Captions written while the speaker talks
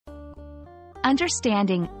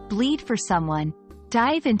Understanding bleed for someone,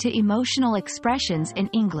 dive into emotional expressions in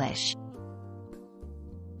English.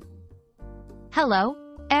 Hello,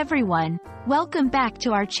 everyone. Welcome back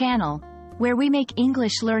to our channel, where we make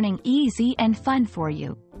English learning easy and fun for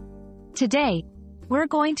you. Today, we're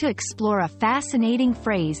going to explore a fascinating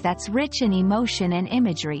phrase that's rich in emotion and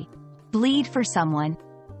imagery: bleed for someone.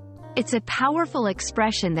 It's a powerful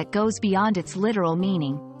expression that goes beyond its literal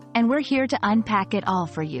meaning, and we're here to unpack it all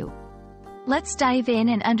for you. Let's dive in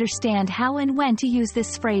and understand how and when to use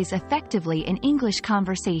this phrase effectively in English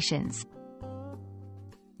conversations.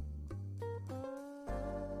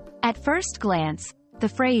 At first glance, the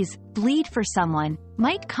phrase, bleed for someone,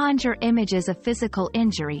 might conjure images of physical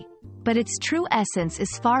injury, but its true essence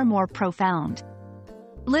is far more profound.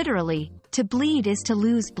 Literally, to bleed is to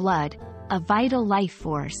lose blood, a vital life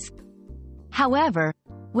force. However,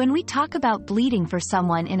 when we talk about bleeding for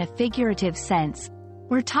someone in a figurative sense,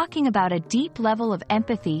 we're talking about a deep level of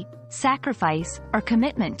empathy, sacrifice, or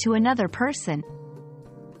commitment to another person.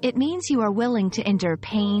 It means you are willing to endure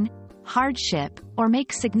pain, hardship, or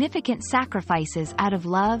make significant sacrifices out of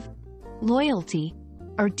love, loyalty,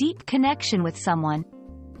 or deep connection with someone.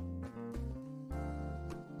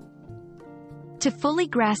 To fully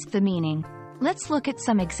grasp the meaning, let's look at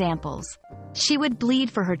some examples. She would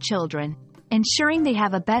bleed for her children, ensuring they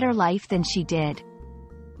have a better life than she did.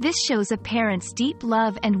 This shows a parent's deep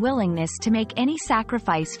love and willingness to make any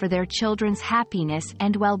sacrifice for their children's happiness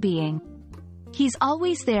and well-being. He's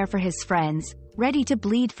always there for his friends, ready to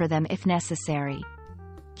bleed for them if necessary.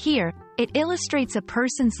 Here, it illustrates a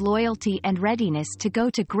person's loyalty and readiness to go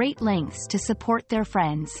to great lengths to support their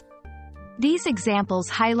friends. These examples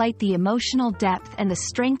highlight the emotional depth and the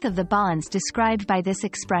strength of the bonds described by this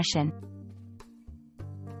expression.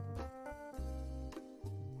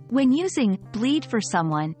 When using bleed for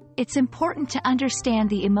someone, it's important to understand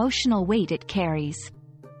the emotional weight it carries.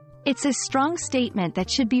 It's a strong statement that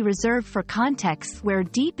should be reserved for contexts where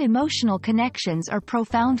deep emotional connections or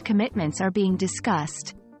profound commitments are being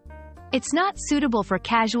discussed. It's not suitable for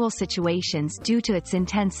casual situations due to its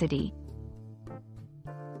intensity.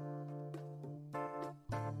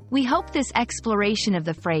 We hope this exploration of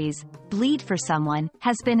the phrase, bleed for someone,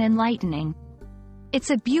 has been enlightening. It's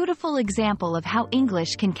a beautiful example of how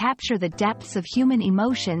English can capture the depths of human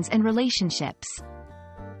emotions and relationships.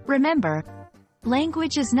 Remember,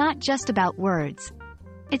 language is not just about words.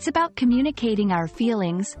 It's about communicating our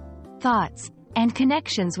feelings, thoughts, and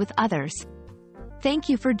connections with others. Thank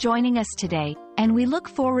you for joining us today, and we look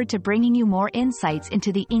forward to bringing you more insights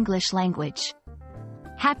into the English language.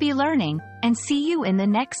 Happy learning, and see you in the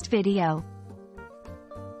next video.